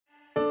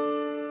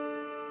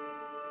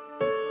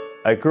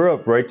I grew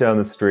up right down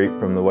the street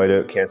from the White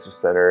Oak Cancer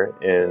Center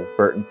in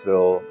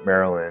Burtonsville,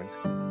 Maryland.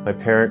 My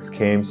parents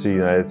came to the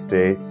United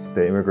States.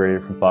 They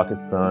immigrated from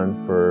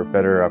Pakistan for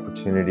better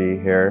opportunity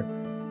here,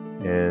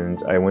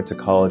 and I went to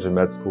college and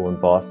med school in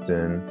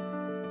Boston.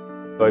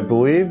 I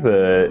believe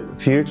the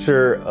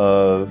future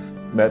of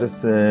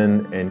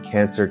medicine and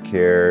cancer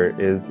care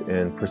is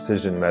in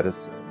precision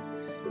medicine.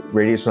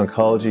 Radiation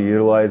oncology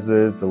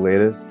utilizes the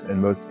latest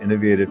and most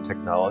innovative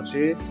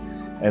technologies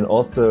and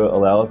also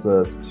allows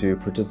us to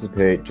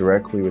participate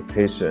directly with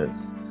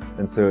patients.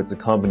 And so it's a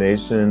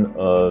combination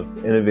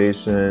of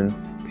innovation,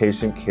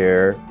 patient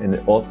care, and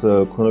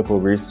also clinical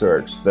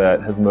research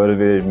that has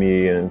motivated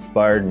me and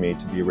inspired me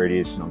to be a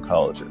radiation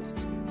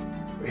oncologist.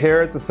 Here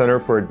at the Center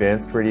for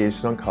Advanced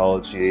Radiation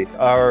Oncology,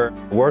 our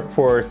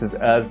workforce is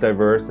as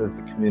diverse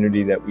as the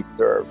community that we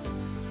serve.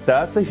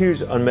 That's a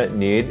huge unmet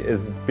need,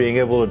 is being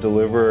able to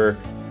deliver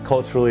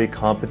culturally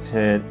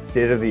competent,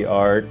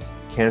 state-of-the-art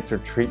cancer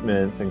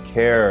treatments and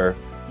care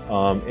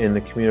in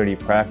the community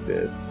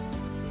practice.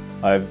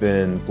 I've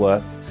been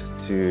blessed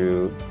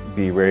to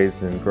be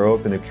raised and grow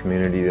up in a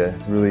community that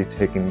has really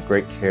taken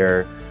great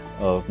care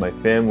of my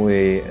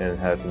family and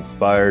has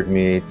inspired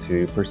me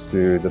to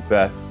pursue the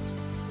best.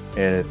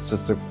 And it's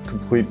just a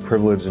complete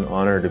privilege and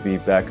honor to be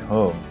back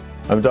home.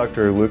 I'm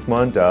Dr.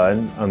 Luqman K.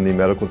 I'm the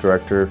Medical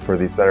Director for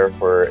the Center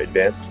for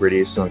Advanced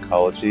Radiation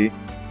Oncology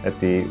at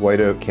the White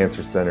Oak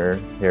Cancer Center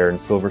here in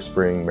Silver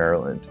Spring,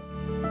 Maryland.